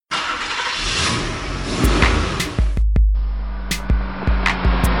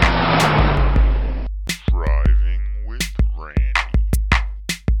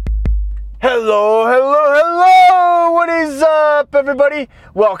Hello, hello, hello! What is up, everybody?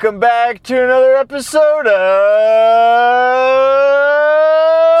 Welcome back to another episode of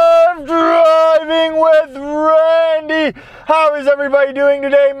Driving with Randy. How is everybody doing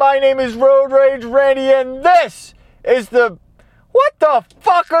today? My name is Road Rage Randy, and this is the... What the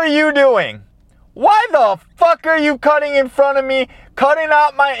fuck are you doing? Why the fuck are you cutting in front of me, cutting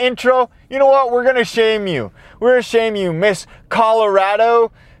out my intro? You know what? We're gonna shame you. We're gonna shame you, Miss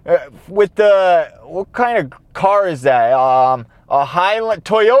Colorado. With the, what kind of car is that? A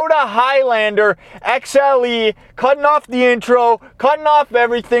Toyota Highlander XLE, cutting off the intro, cutting off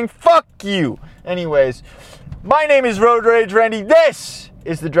everything. Fuck you. Anyways, my name is Road Rage Randy. This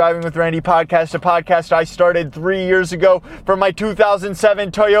is the Driving with Randy podcast, a podcast I started 3 years ago for my 2007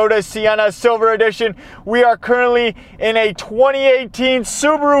 Toyota Sienna Silver Edition. We are currently in a 2018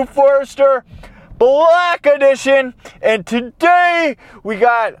 Subaru Forester Black Edition, and today we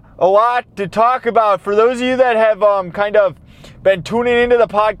got a lot to talk about. For those of you that have kind of been tuning into the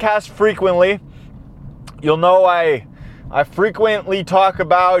podcast frequently, you'll know I frequently talk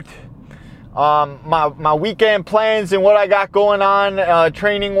about my weekend plans and what I got going on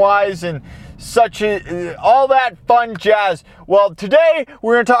training wise and such, all that fun jazz. Well, today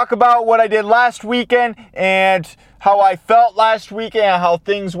we're going to talk about what I did last weekend and how I felt last weekend, how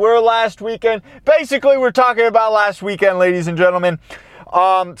things were last weekend. Basically, we're talking about last weekend, ladies and gentlemen.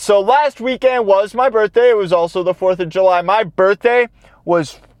 So last weekend was my birthday. It was also the 4th of July. My birthday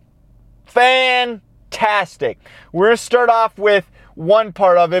was fantastic. We're going to start off with one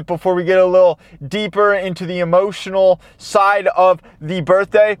part of it before we get a little deeper into the emotional side of the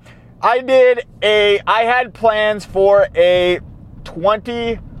birthday. I had plans for a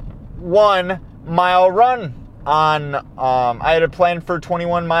 21-mile run I had a plan for a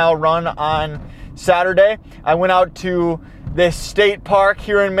 21-mile run on Saturday. I went out to this state park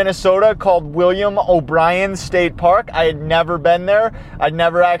here in Minnesota called William O'Brien State Park. I had never been there. I'd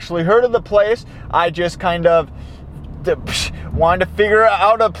never actually heard of the place. I just kind of wanted to figure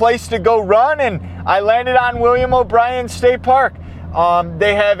out a place to go run, and I landed on William O'Brien State Park.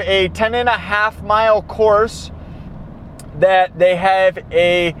 They have a 10.5-mile course that they have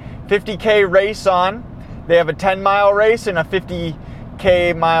a 50K race on. They have a 10-mile race and a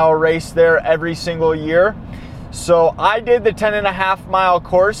 50K mile race there every single year. So I did the 10.5-mile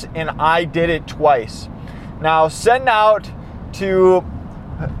course, and I did it twice. Now, setting out to,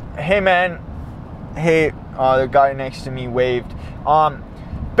 the guy next to me waved.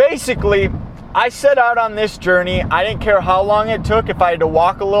 Basically, I set out on this journey. I didn't care how long it took. If I had to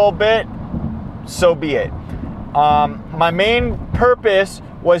walk a little bit, so be it. My main purpose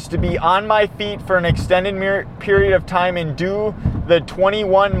was to be on my feet for an extended period of time and do the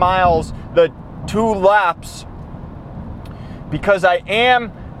 21 miles, the 2 laps, because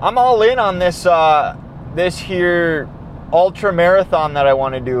I'm all in on this here ultra marathon that I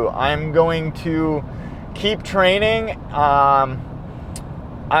want to do. I'm going to keep training.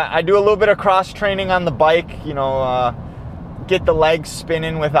 I do a little bit of cross training on the bike, get the legs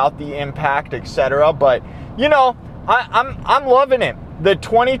spinning without the impact, etc. But I'm loving it. The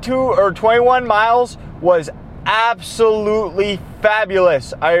 22 or 21 miles was absolutely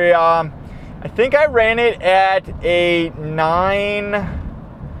fabulous. I think I ran it at a 9. I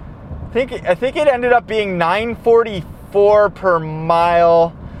think it ended up being 9:44 per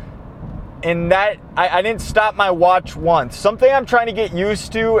mile. And that I didn't stop my watch once. Something I'm trying to get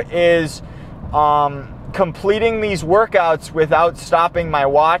used to is completing these workouts without stopping my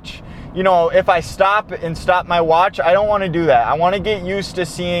watch. If I stop my watch, I don't want to do that. I want to get used to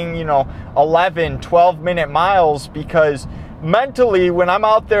seeing, 11, 12-minute miles, because mentally, when I'm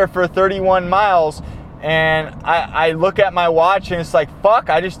out there for 31 miles and I look at my watch and it's like, fuck,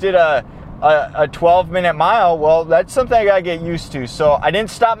 I just did a 12-minute mile. Well, that's something I gotta get used to. So I didn't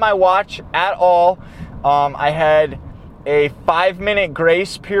stop my watch at all. I had a 5-minute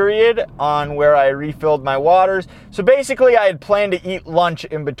grace period on where I refilled my waters. So basically, I had planned to eat lunch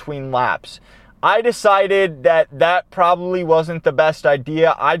in between laps. I decided that probably wasn't the best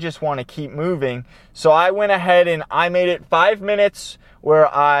idea. I just want to keep moving. So I went ahead and I made it 5 minutes where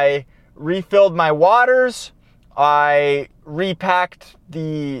I refilled my waters. I repacked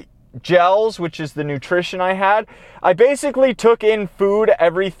the gels, which is the nutrition I had. I basically took in food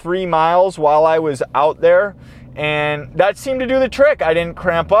every 3 miles while I was out there, and that seemed to do the trick. I didn't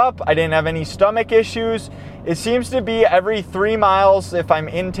cramp up. I didn't have any stomach issues. It seems to be every 3 miles if I'm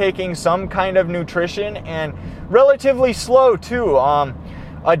intaking some kind of nutrition, and relatively slow too.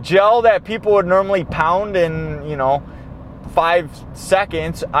 A gel that people would normally pound in, 5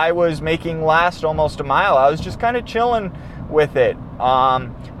 seconds, I was making last almost a mile. I was just kind of chilling with it.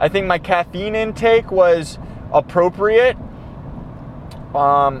 I think my caffeine intake was appropriate.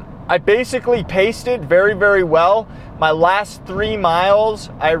 I basically paced it very, very well. My last 3 miles,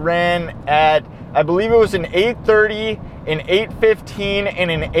 I ran at, I believe it was an 8:30, an 8:15,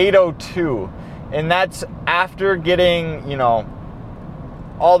 and an 8:02. And that's after getting,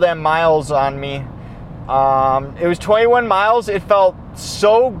 all them miles on me. It was 21 miles. It felt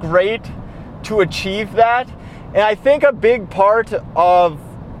so great to achieve that. And I think a big part of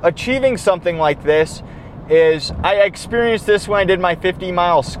achieving something like this is, I experienced this when I did my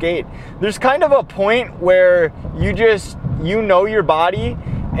 50-mile skate. There's kind of a point where you know your body,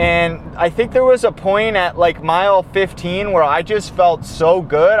 and I think there was a point at like mile 15 where I just felt so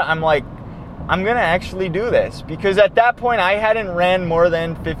good. I'm like, I'm gonna actually do this, because at that point I hadn't ran more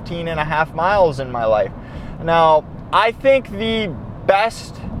than 15 and a half miles in my life. Now, I think the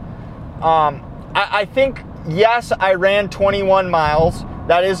best, I think, yes, I ran 21 miles.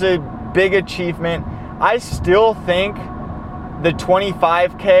 That is a big achievement. I still think the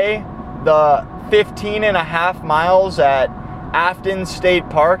 25K, the 15 and a half miles at Afton State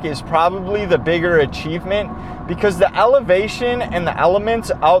Park is probably the bigger achievement, because the elevation and the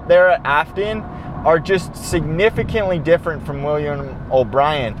elements out there at Afton are just significantly different from William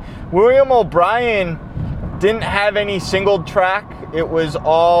O'Brien. William O'Brien didn't have any single track. It was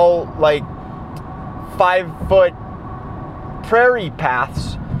all like 5-foot prairie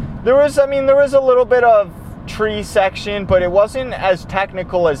paths. There was a little bit of tree section, but it wasn't as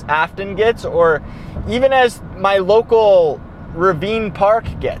technical as Afton gets, or even as my local Ravine Park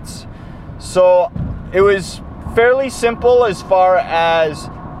gets. So it was fairly simple as far as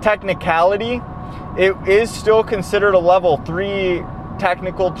technicality. It is still considered a level 3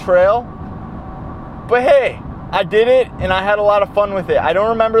 technical trail. But hey, I did it and I had a lot of fun with it. I don't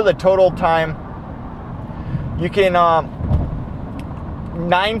remember the total time. You can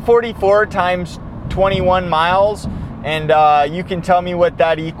 944 times 21 miles, and you can tell me what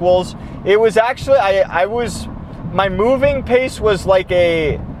that equals. It was actually, my moving pace was like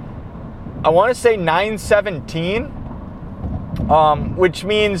I want to say 917, which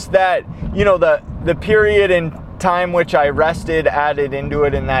means that, the period in time which I rested added into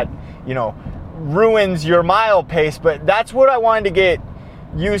it, and that, ruins your mile pace. But that's what I wanted to get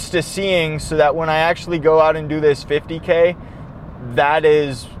used to seeing, so that when I actually go out and do this 50K, that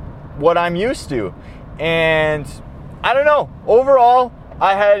is what I'm used to. And I don't know, overall,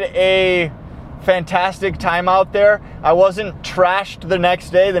 I had a fantastic time out there. I wasn't trashed the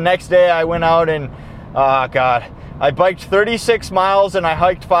next day. The next day I went out and, I biked 36 miles and I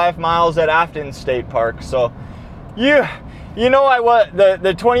hiked 5 miles at Afton State Park. So,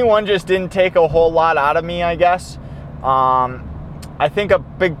 the 21 just didn't take a whole lot out of me, I guess. I think a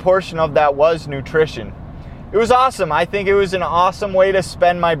big portion of that was nutrition. It was awesome. I think it was an awesome way to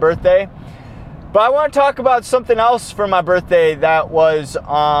spend my birthday. But I want to talk about something else for my birthday that was, very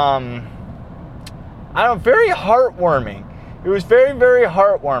heartwarming. It was very, very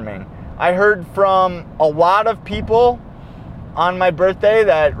heartwarming. I heard from a lot of people on my birthday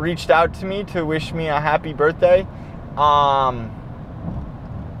that reached out to me to wish me a happy birthday. And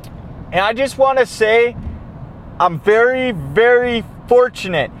I just want to say I'm very, very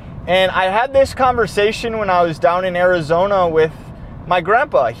fortunate. And I had this conversation when I was down in Arizona with my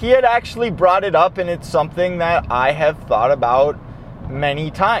grandpa. He had actually brought it up, and it's something that I have thought about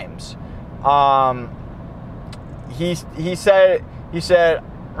many times. He said,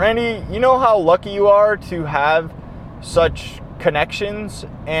 Randy, you know how lucky you are to have such connections?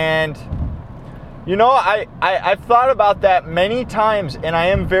 And I've thought about that many times, and I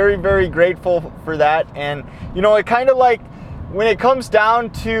am very, very grateful for that. And it kind of like, when it comes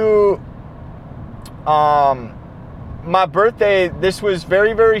down to my birthday, this was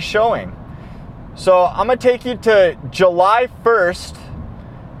very, very showing. So I'm going to take you to July 1st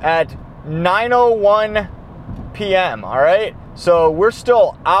at 9:01 p.m., all right? So we're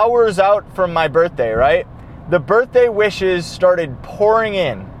still hours out from my birthday, right? The birthday wishes started pouring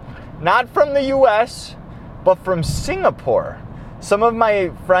in. Not from the U.S., but from Singapore. Some of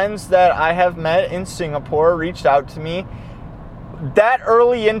my friends that I have met in Singapore reached out to me that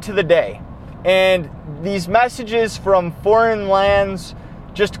early into the day. And these messages from foreign lands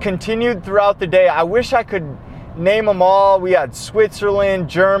just continued throughout the day. I wish I could name them all. We had Switzerland,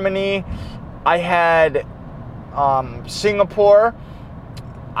 Germany. I had Singapore.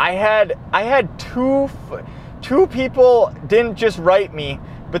 I had two people didn't just write me,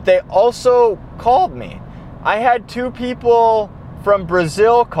 but they also called me. I had 2 people from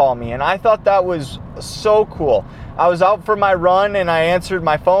Brazil call me, and I thought that was so cool. I was out for my run and I answered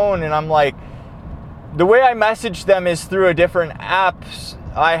my phone, and I'm like, the way I message them is through a different app.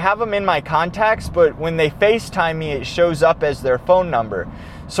 I have them in my contacts, but when they FaceTime me, it shows up as their phone number.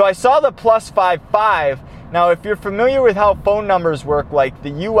 So I saw the +55. Now, if you're familiar with how phone numbers work, like the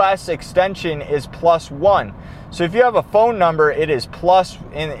US extension is +1. So if you have a phone number, it is plus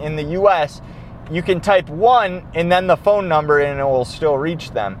in the US, you can type 1 and then the phone number and it will still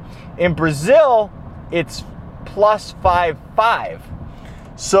reach them. In Brazil, it's +55.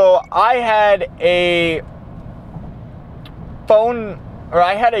 So I had a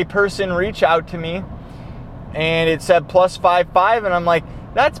person reach out to me and it said +55, and I'm like,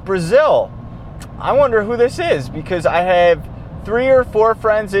 that's Brazil. I wonder who this is, because I have 3 or 4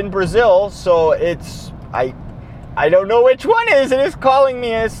 friends in Brazil, so it's, I don't know which one is, and it's calling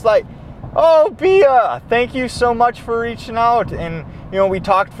me, and it's like, oh, Bia, thank you so much for reaching out. And, you know, we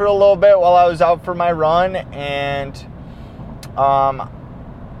talked for a little bit while I was out for my run, and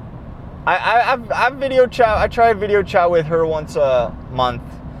I've video chat. I try to video chat with her once a month.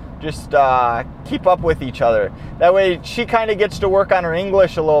 Just keep up with each other. That way she kind of gets to work on her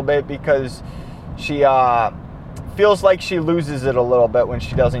English a little bit, because she feels like she loses it a little bit when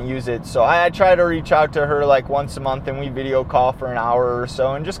she doesn't use it. So I try to reach out to her like once a month, and we video call for an hour or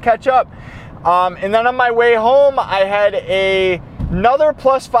so and just catch up. And then on my way home, I had another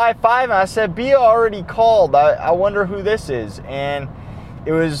 +55, and I said, Bia already called. I wonder who this is. And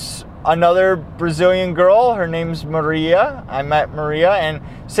it was another Brazilian girl. Her name's Maria. I met Maria, and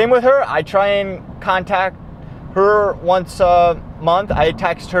same with her. I try and contact her once a month. I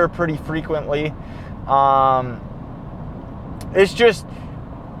text her pretty frequently. It's just,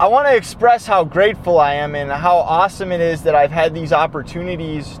 I want to express how grateful I am and how awesome it is that I've had these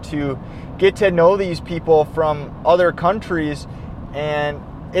opportunities to get to know these people from other countries. And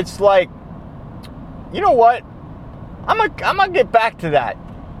it's like, you know what? I'm gonna get back to that.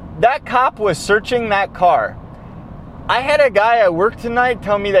 That cop was searching that car. I had a guy at work tonight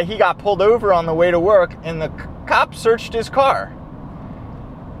tell me that he got pulled over on the way to work, and the cop searched his car.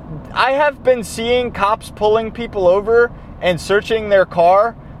 I have been seeing cops pulling people over and searching their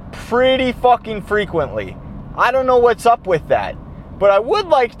car pretty fucking frequently. I don't know what's up with that, but I would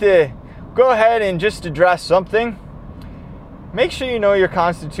like to go ahead and just address something. Make sure you know your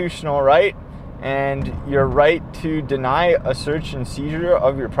constitutional right and your right to deny a search and seizure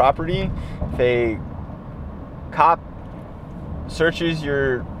of your property. If a cop searches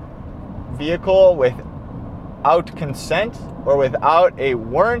your vehicle without consent or without a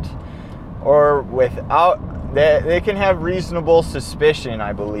warrant or without, they can have reasonable suspicion,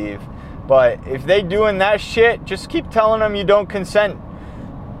 I believe. But if they doing that shit, just keep telling them you don't consent.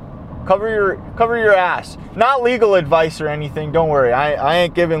 Cover your ass. Not legal advice or anything, don't worry. I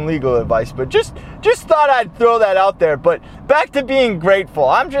ain't giving legal advice, but just thought I'd throw that out there. But back to being grateful.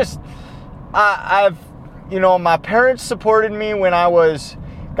 I've my parents supported me when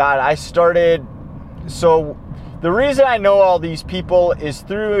I started. So the reason I know all these people is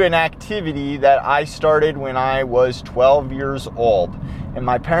through an activity that I started when I was 12 years old. And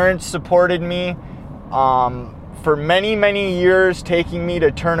my parents supported me for many, many years, taking me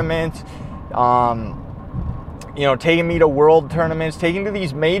to tournaments, taking me to world tournaments, taking to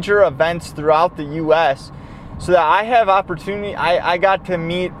these major events throughout the U.S. so that I have opportunity. I got to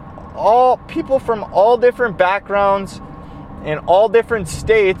meet all people from all different backgrounds in all different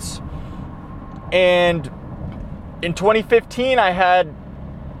states. And in 2015, I had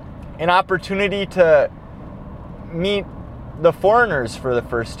an opportunity to meet the foreigners for the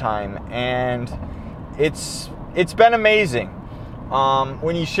first time, and it's been amazing.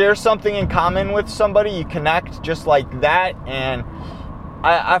 When you share something in common with somebody, you connect just like that. And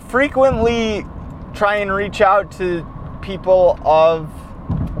I frequently try and reach out to people of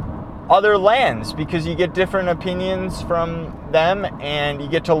other lands, because you get different opinions from them and you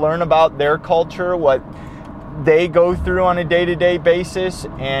get to learn about their culture, what they go through on a day-to-day basis.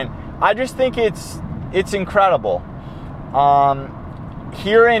 And I just think it's incredible.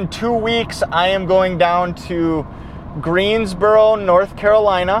 Here in 2 weeks, I am going down to Greensboro, North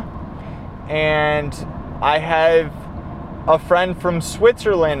Carolina, and I have a friend from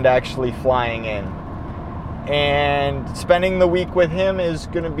Switzerland actually flying in, and spending the week with him is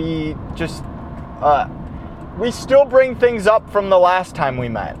going to be just, we still bring things up from the last time we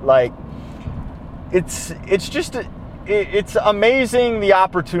met. Like, it's amazing the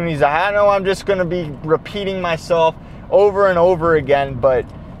opportunities I had. I know I'm just going to be repeating myself over and over again, but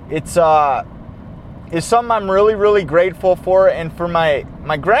it's something I'm really, really grateful for. And for my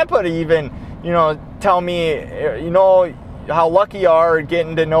grandpa to even, tell me, how lucky you are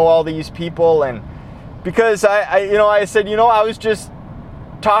getting to know all these people. And because I said, I was just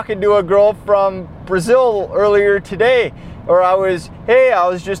talking to a girl from Brazil earlier today, or I was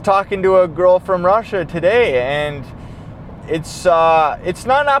just talking to a girl from Russia today, and it's not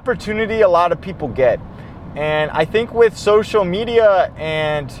an opportunity a lot of people get. And I think with social media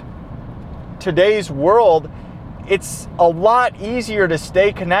and today's world, it's a lot easier to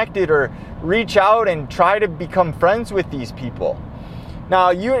stay connected or reach out and try to become friends with these people. Now,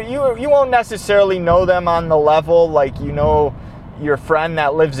 you won't necessarily know them on the level like you know your friend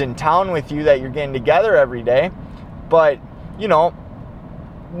that lives in town with you that you're getting together every day. But, you know,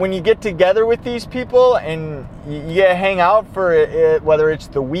 when you get together with these people and you hang out for it, whether it's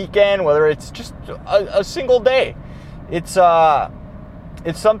the weekend, whether it's just a single day, it's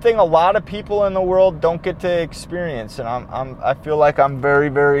something a lot of people in the world don't get to experience. And I feel like I'm very,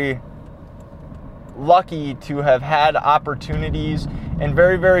 very lucky to have had opportunities, and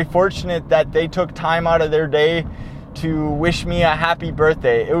very, very fortunate that they took time out of their day to wish me a happy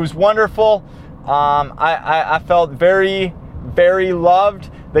birthday. It was wonderful. I felt very, very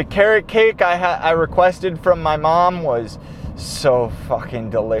loved. The carrot cake I requested from my mom was so fucking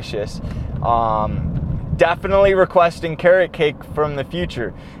delicious. Definitely requesting carrot cake from the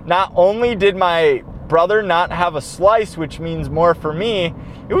future. Not only did my brother not have a slice, which means more for me,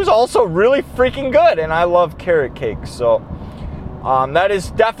 it was also really freaking good, and I love carrot cake. So that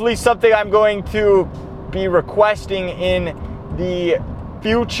is definitely something I'm going to be requesting in the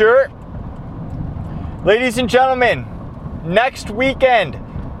future. Ladies and gentlemen, next weekend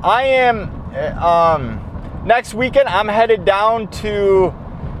I'm headed down to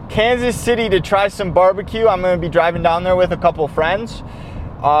Kansas City to try some barbecue. I'm going to be driving down there with a couple friends.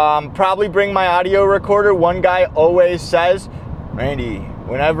 Probably bring my audio recorder. One guy always says, Randy,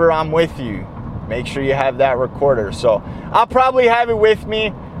 whenever I'm with you, make sure you have that recorder. So I'll probably have it with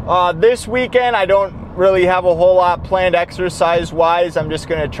me. This weekend, I don't really have a whole lot planned exercise-wise. I'm just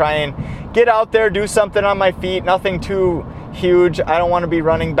going to try and get out there, do something on my feet. Nothing too huge. I don't want to be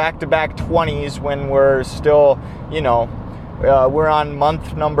running back-to-back 20s when we're still, we're on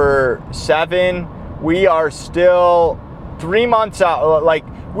month number 7. We are still 3 months out. Like,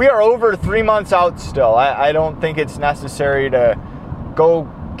 we are over 3 months out still. I don't think it's necessary to go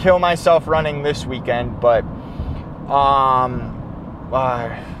kill myself running this weekend, but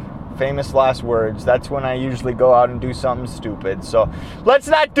famous last words. That's when I usually go out and do something stupid. So let's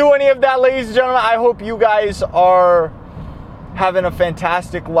not do any of that, ladies and gentlemen. I hope you guys are having a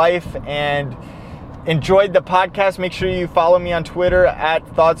fantastic life and enjoyed the podcast. Make sure you follow me on Twitter at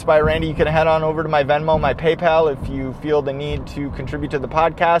Thoughts by Randy. You can head on over to my Venmo, my PayPal, if you feel the need to contribute to the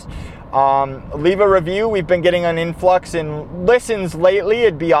podcast. Leave a review. We've been getting an influx in listens lately.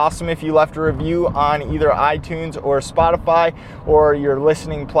 It'd be awesome if you left a review on either iTunes or Spotify or your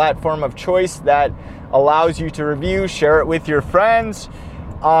listening platform of choice that allows you to review. Share it with your friends.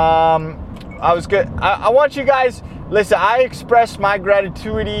 I want you guys, listen, I express my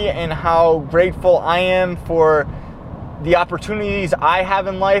gratitude and how grateful I am for the opportunities I have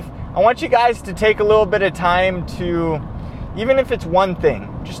in life. I want you guys to take a little bit of time to, even if it's one thing,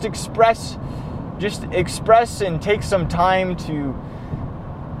 just express and take some time to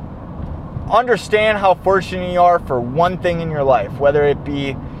understand how fortunate you are for one thing in your life, whether it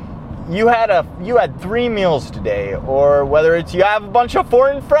be you had 3 meals today, or whether it's you have a bunch of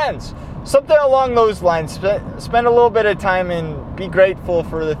foreign friends. Something along those lines. Spend a little bit of time and be grateful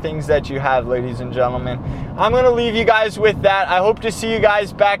for the things that you have, ladies and gentlemen. I'm going to leave you guys with that. I hope to see you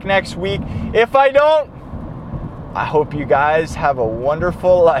guys back next week. If I don't, I hope you guys have a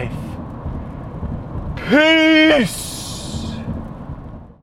wonderful life. Peace!